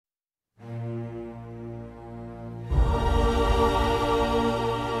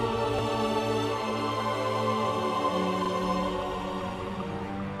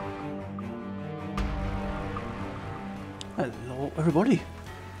everybody,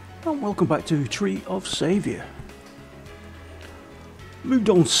 and welcome back to Tree of Savior. Moved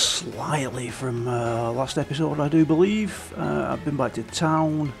on slightly from last episode, I do believe. I've been back to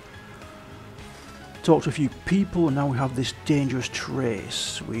town, talked to a few people, and now we have this dangerous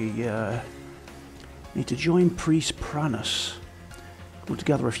trace. We need to join Priest Pranas. We're to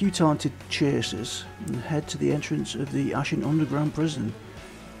gather a few talented chasers and head to the entrance of the Ashaq underground prison.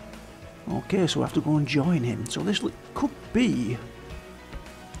 Okay, so I have to go and join him. So this could be...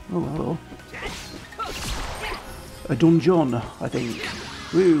 oh, hello. A dungeon, I think.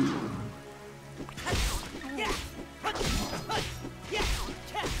 Woo!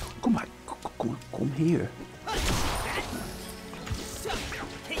 Come back. Come here.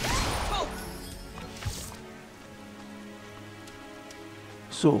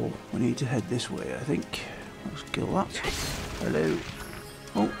 So, we need to head this way, I think. Let's kill that. Hello.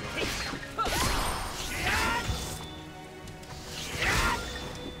 Oh.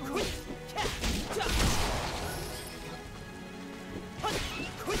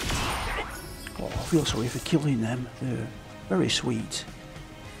 Oh, I feel sorry for killing them. They're very sweet.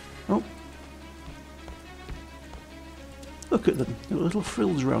 Oh. Look at them. They've got little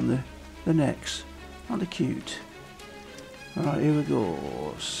frills around their necks. Aren't they cute? Alright, here we go.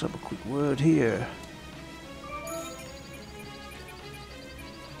 Let's have a quick word here.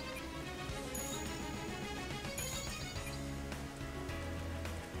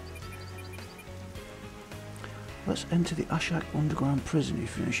 Let's enter the Ashaq underground prison. You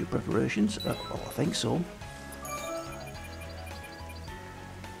finish your preparations? Oh, I think so.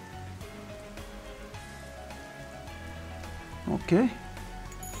 Okay.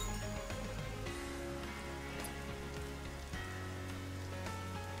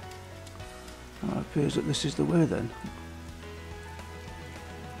 It appears that this is the way then.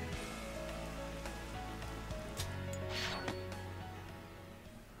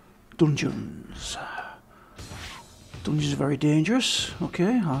 Dungeons. Dungeons are very dangerous.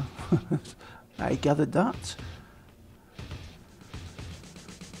 Okay, I gathered that.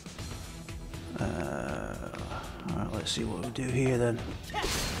 Alright, let's see what we do here then.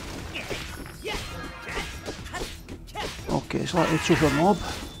 Okay, slightly tougher mob.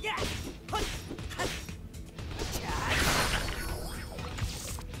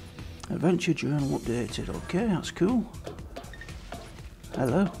 Adventure journal updated. Okay, that's cool.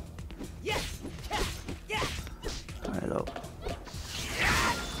 Hello. Hello.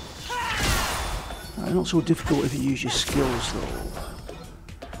 Not so difficult if you use your skills though.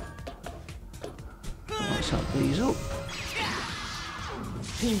 So let's have these up.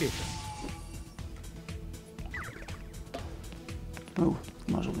 Oh,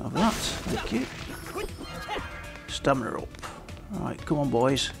 might as well have that. Thank you. Stamina up. Alright, come on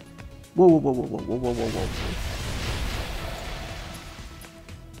boys. Whoa, whoa, whoa, whoa, whoa, whoa, whoa,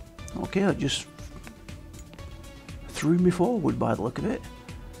 whoa. Okay, that just threw me forward by the look of it.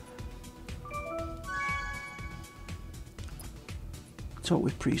 Talk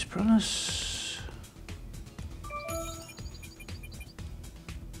with Priest Pranas.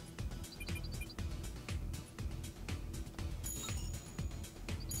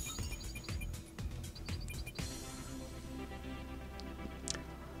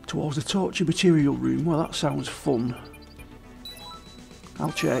 Towards the torture material room. Well, that sounds fun.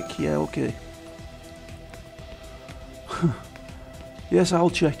 I'll check. Yeah, okay. Yes, I'll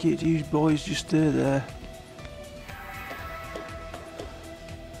check it. You boys just stay there.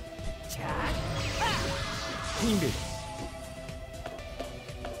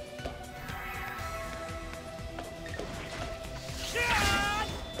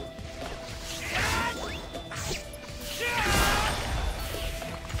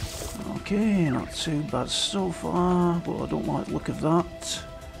 Okay, not too bad so far, but I don't like the look of that.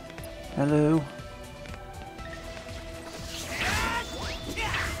 Hello.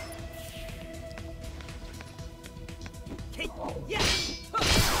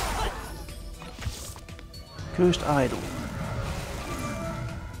 Cursed Idol.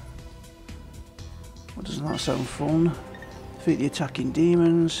 Well, doesn't that sound fun? Defeat the attacking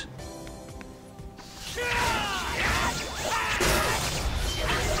demons.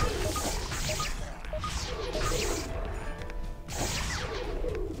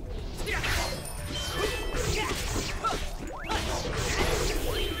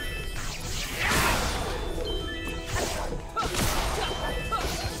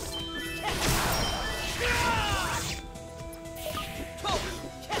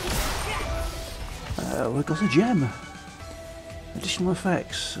 We got a gem. Additional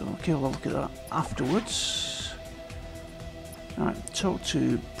effects. Okay, we'll have a look at that afterwards. Alright, talk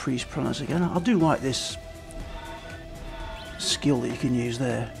to Priest Pranas again. I do like this skill that you can use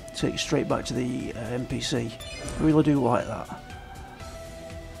there. Take you straight back to the NPC. I really do like that.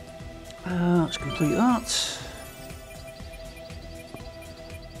 Let's complete that.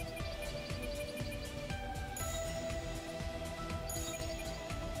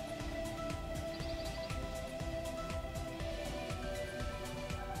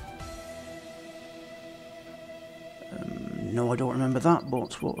 No, I don't remember that,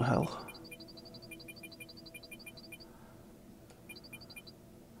 but what the hell.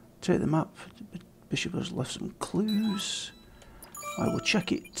 Take the map. Bishop has left some clues. I will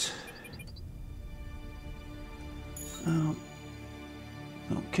check it.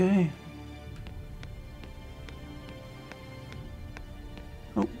 Okay.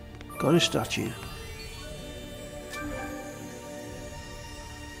 Oh, got a statue.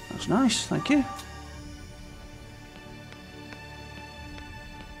 That's nice, thank you.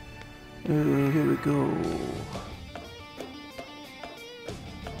 Here we go.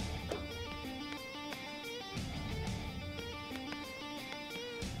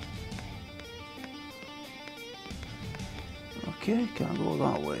 Okay, can't go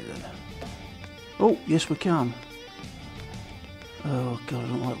that way then. Oh, yes we can. Oh god, I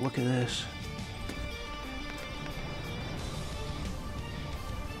don't like the look of this.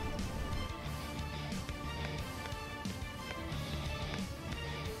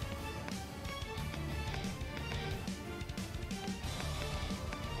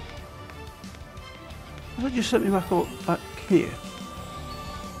 Has it just sent me back here?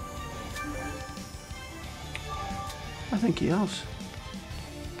 I think he has.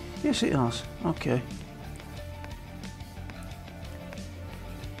 Yes, it has. Okay.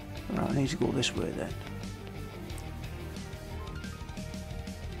 Right, I need to go this way then.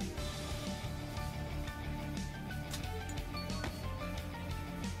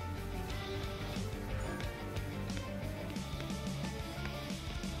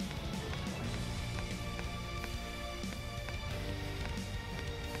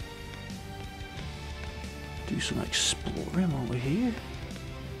 Do some exploring over here.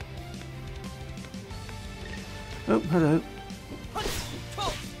 Oh, hello.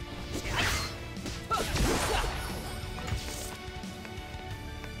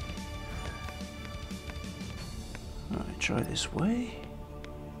 Alright, try this way.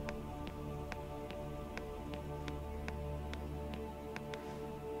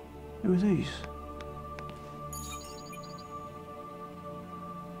 Who are these?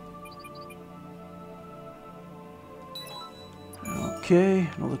 Okay,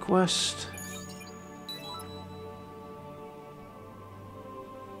 another quest.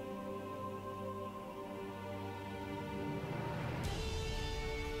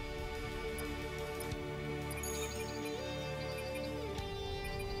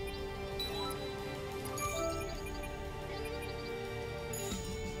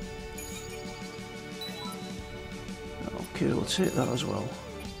 Okay, we'll take that as well.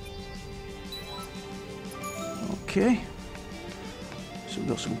 Okay. So we've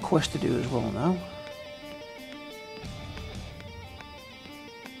got some quests to do as well now.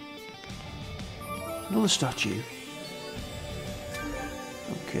 Another statue.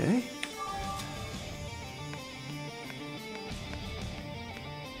 Okay.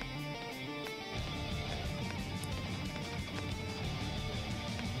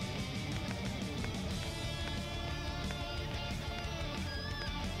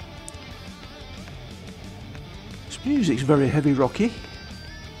 This music's very heavy rocky.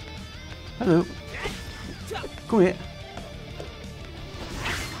 Hello. Come here.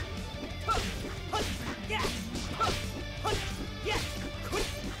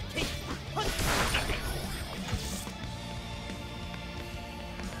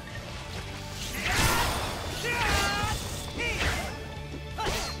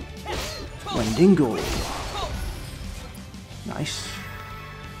 Wendigo. Nice.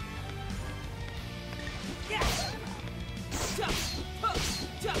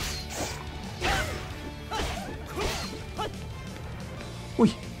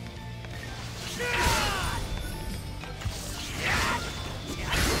 Oi.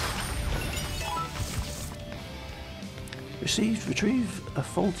 Retrieve a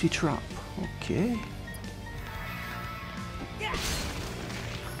faulty trap. Okay.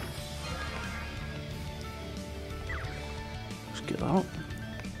 Let's get that.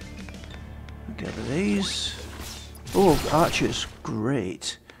 Get these. Oh, archers.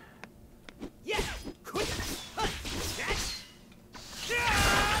 Great.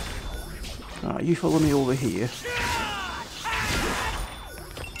 Alright, you follow me over here.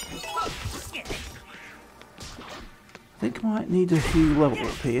 I think I might need a few level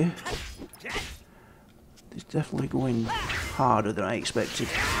up here. There's definitely going harder than I expected.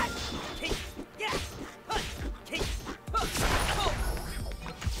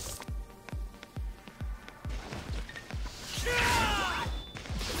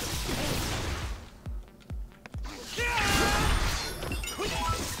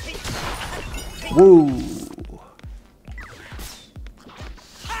 Whoa!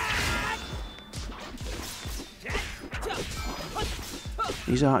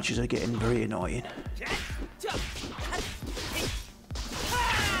 These archers are getting very annoying.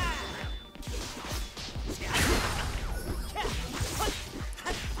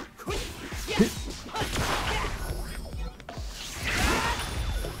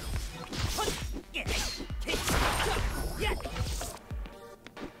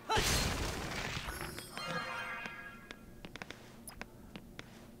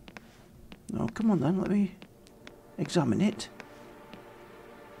 Oh, come on then, let me examine it.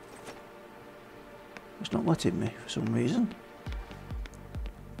 It's not letting me for some reason.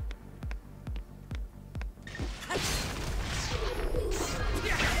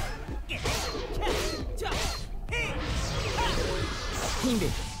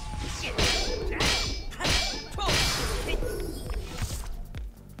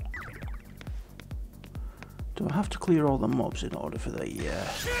 Do I have to clear all the mobs in order for the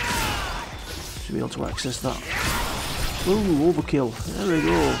to be able to access that? Ooh, overkill. There we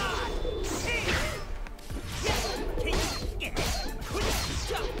go.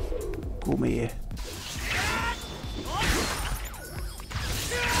 Come here.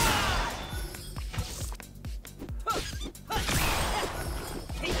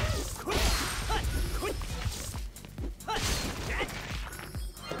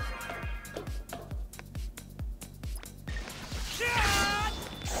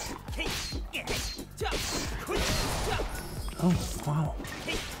 Oh, wow.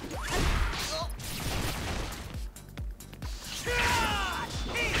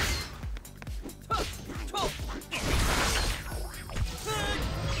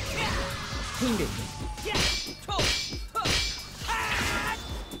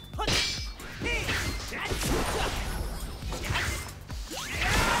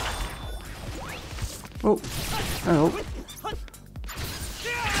 Oh, hello.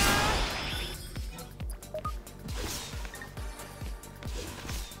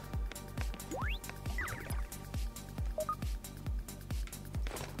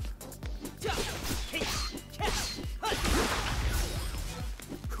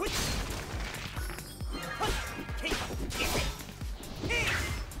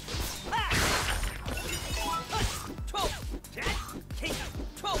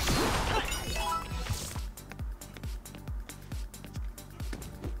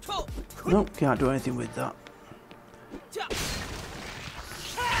 Nope, can't do anything with that.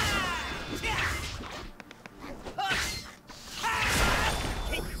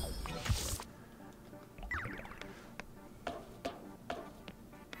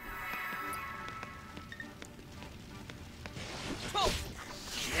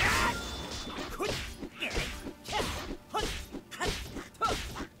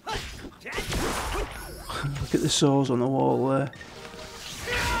 Look at the saws on the wall there.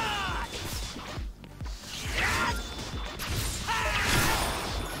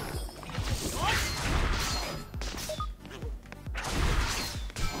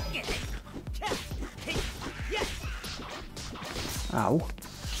 Ow.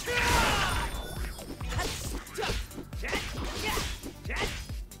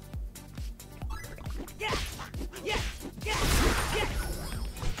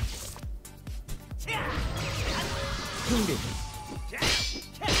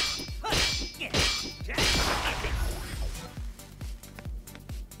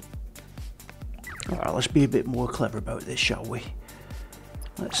 Alright, let's be a bit more clever about this, shall we?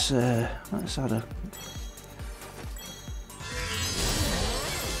 Let's add a...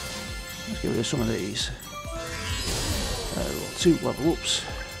 Let's get rid of some of these. 2 level ups.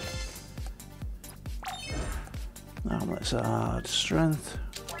 Now let's add strength.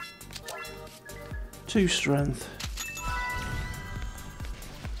 2 strength.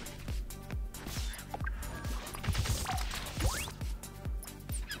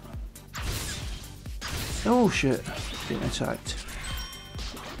 Oh shit, getting attacked.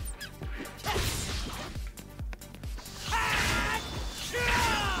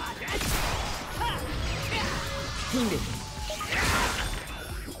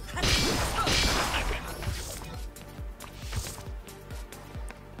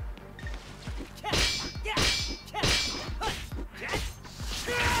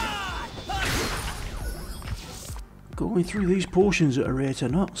 Going through these portions at a rate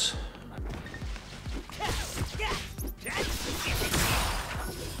of knots.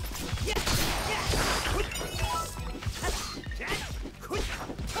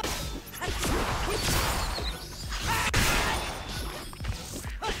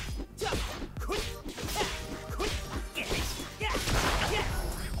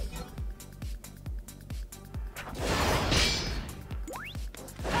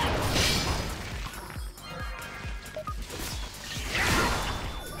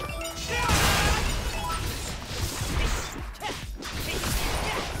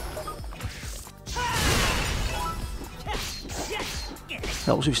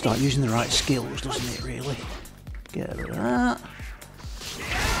 Helps if you start using the right skills, doesn't it, really? Get rid of that.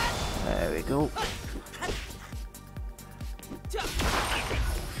 There we go.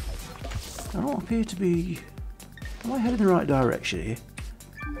 I don't appear to be... Am I heading in the right direction here?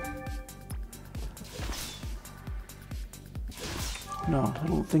 No, I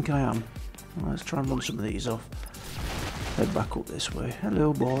don't think I am. Well, let's try and run some of these off. Head back up this way.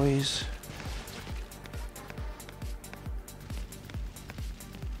 Hello, boys.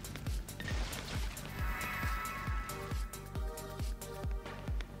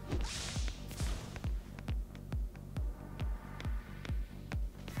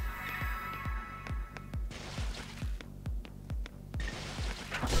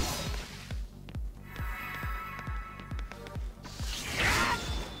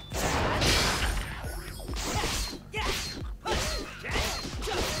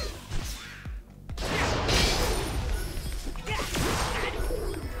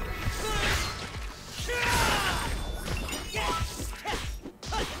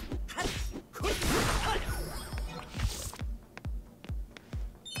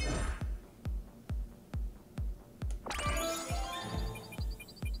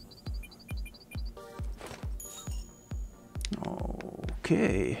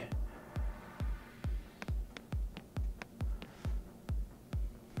 Okay.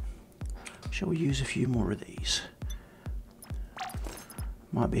 Shall we use a few more of these?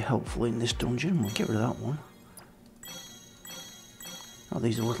 Might be helpful in this dungeon. We'll get rid of that one. Oh,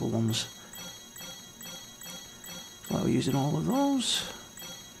 these are little ones. Like we're using all of those.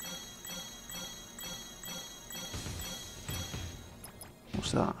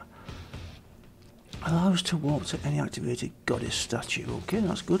 What's that? Allows to walk to any activated goddess statue. Okay,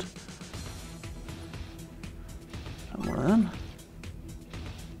 that's good. And one of them.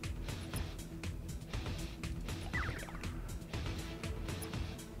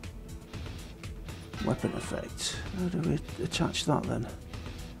 Weapon effect. How do we attach that then?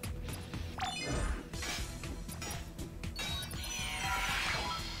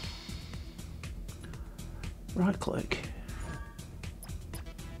 Right click.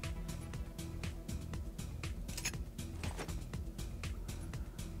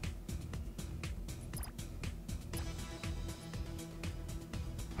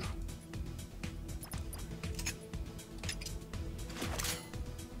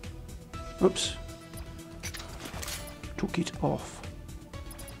 Oops. Took it off.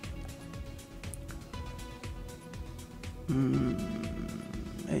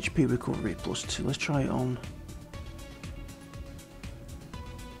 HP recovery +2. Let's try it on.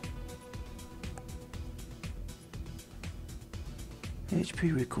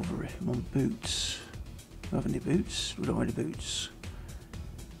 HP recovery. I'm on boots. Do I have any boots? We don't have any boots.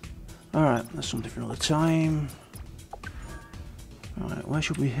 Alright, that's something for another time. Alright, where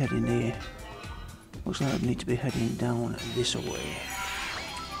should we head in here? Looks like we need to be heading down this way.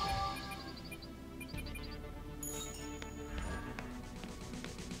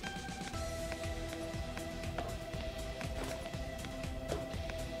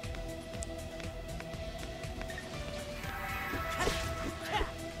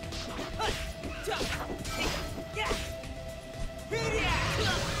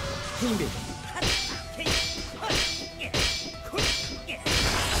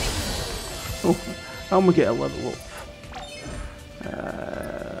 Oh, and we get a level up.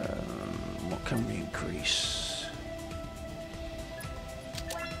 What can we increase?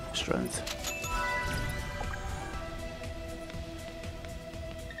 Strength.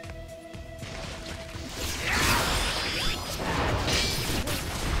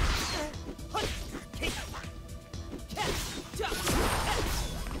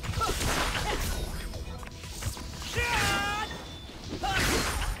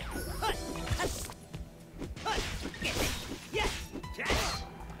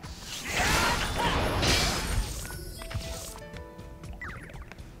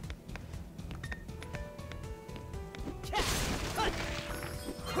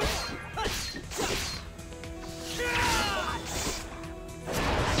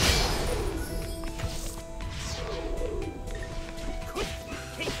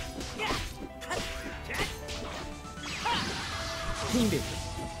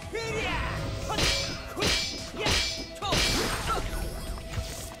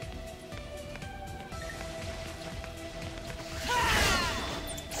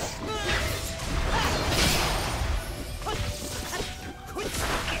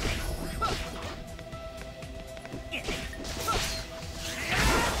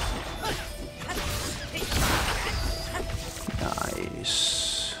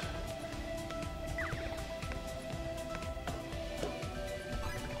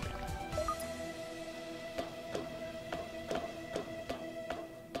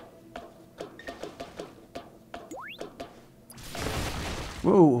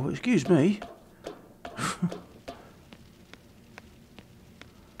 Oh, excuse me.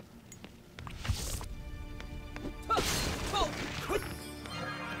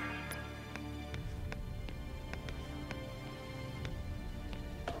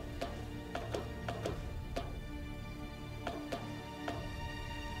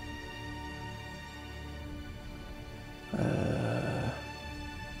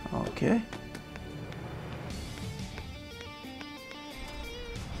 Okay.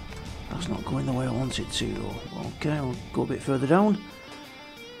 That's not going the way I want it to though. Okay, I'll go a bit further down.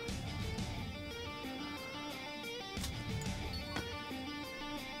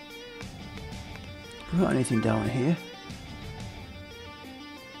 Got anything down here?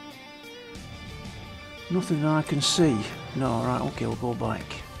 Nothing I can see. No, right, okay, we'll go back.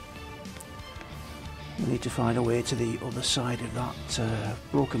 We need to find a way to the other side of that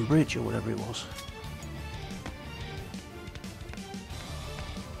broken bridge or whatever it was.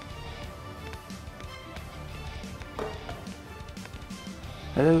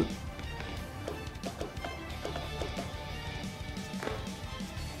 Hello?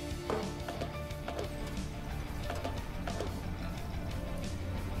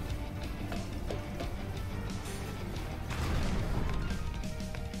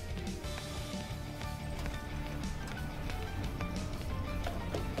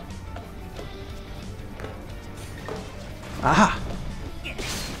 Aha!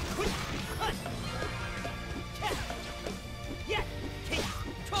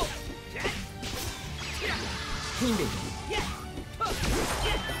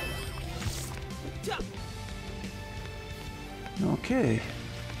 Okay.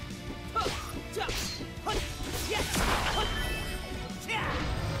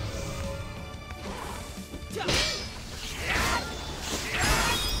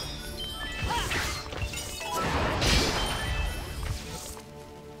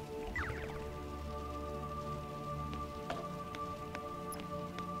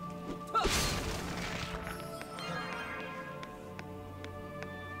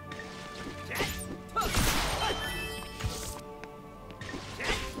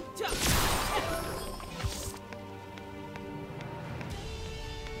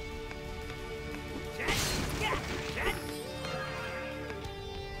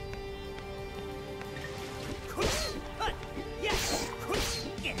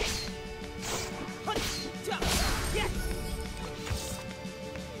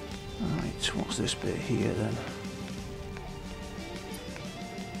 What's this bit here then?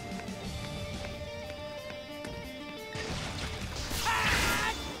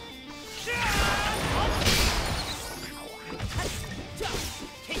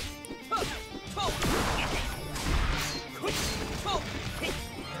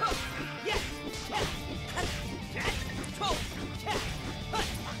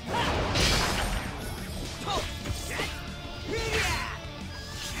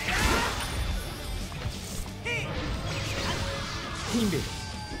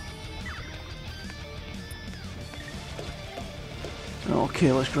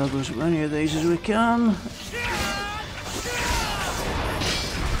 Okay, let's grab as many of these as we can.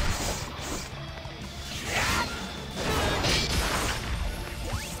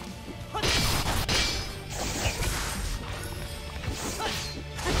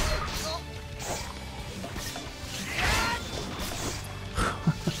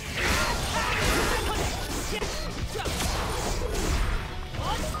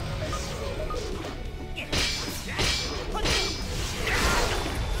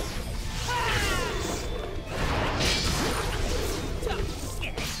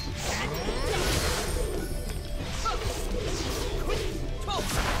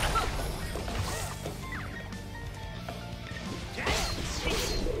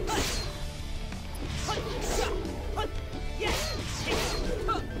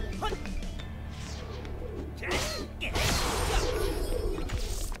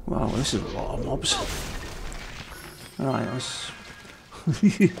 Wow, this is a lot of mobs. Alright, let's...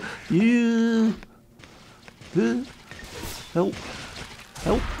 you... Help.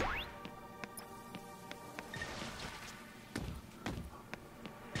 Help.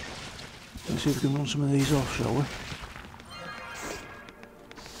 Let's see if we can run some of these off, shall we?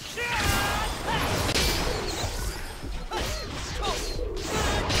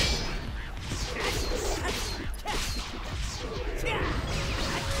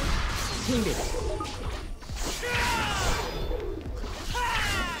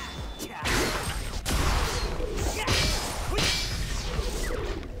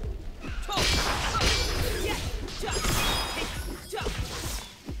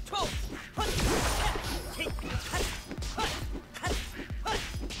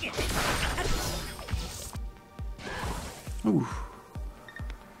 Ooh.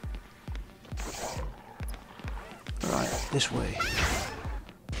 Right, this way.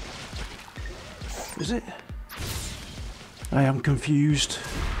 Is it? I am confused.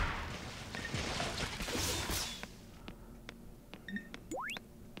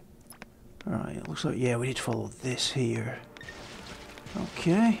 Right, it looks like, yeah, we need to follow this here.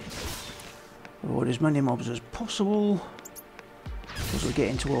 Okay. Avoid as many mobs as possible, because we're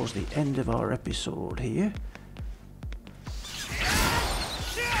getting towards the end of our episode here.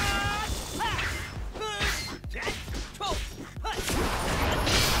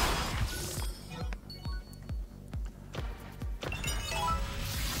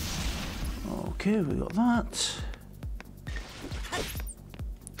 Okay, we got that.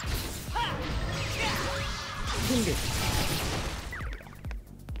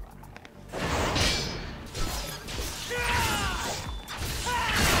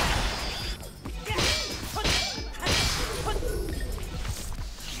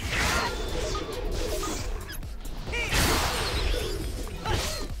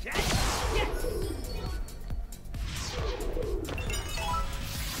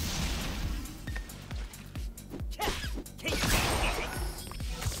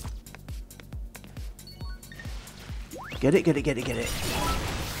 Get it, get it, get it, get it.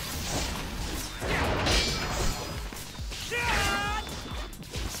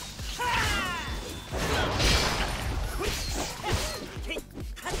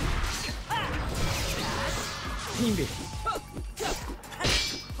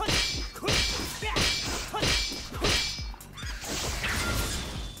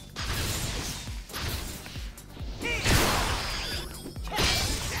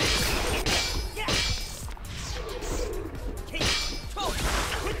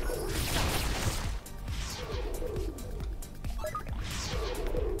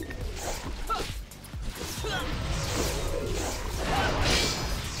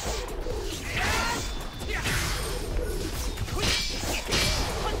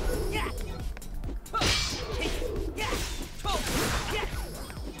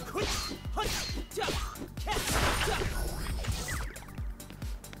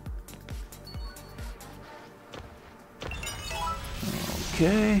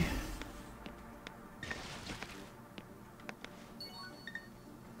 Okay.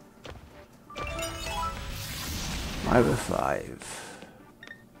 Over 5.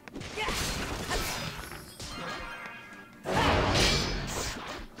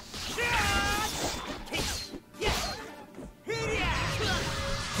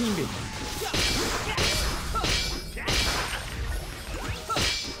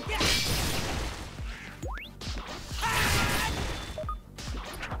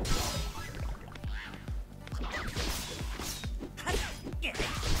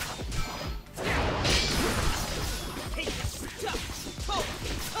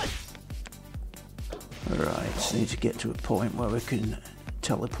 Right, need to get to a point where we can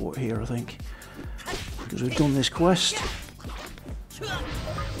teleport here, I think, because we've done this quest.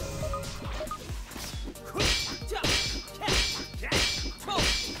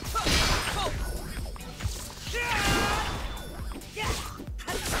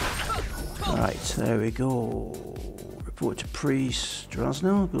 Right, there we go. Report to Priest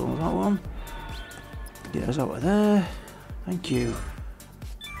Drasno, go on that one. Get us out of there. Thank you.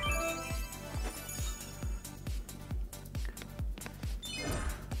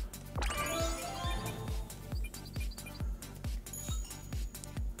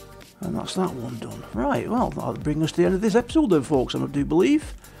 And that's that one done. Right, well, that'll bring us to the end of this episode then, folks, I do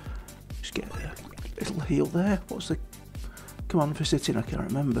believe. Just get a little heal there. What's the command for sitting? I can't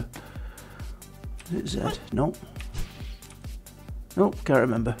remember. Is it Z? No. Nope, can't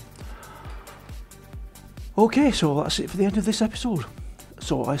remember. Okay, so that's it for the end of this episode.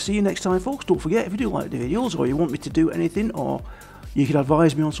 So I see you next time, folks. Don't forget, if you do like the videos or you want me to do anything or you can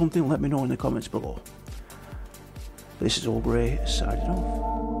advise me on something, let me know in the comments below. This is Olgrey, signing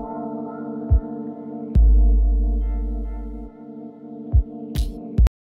off.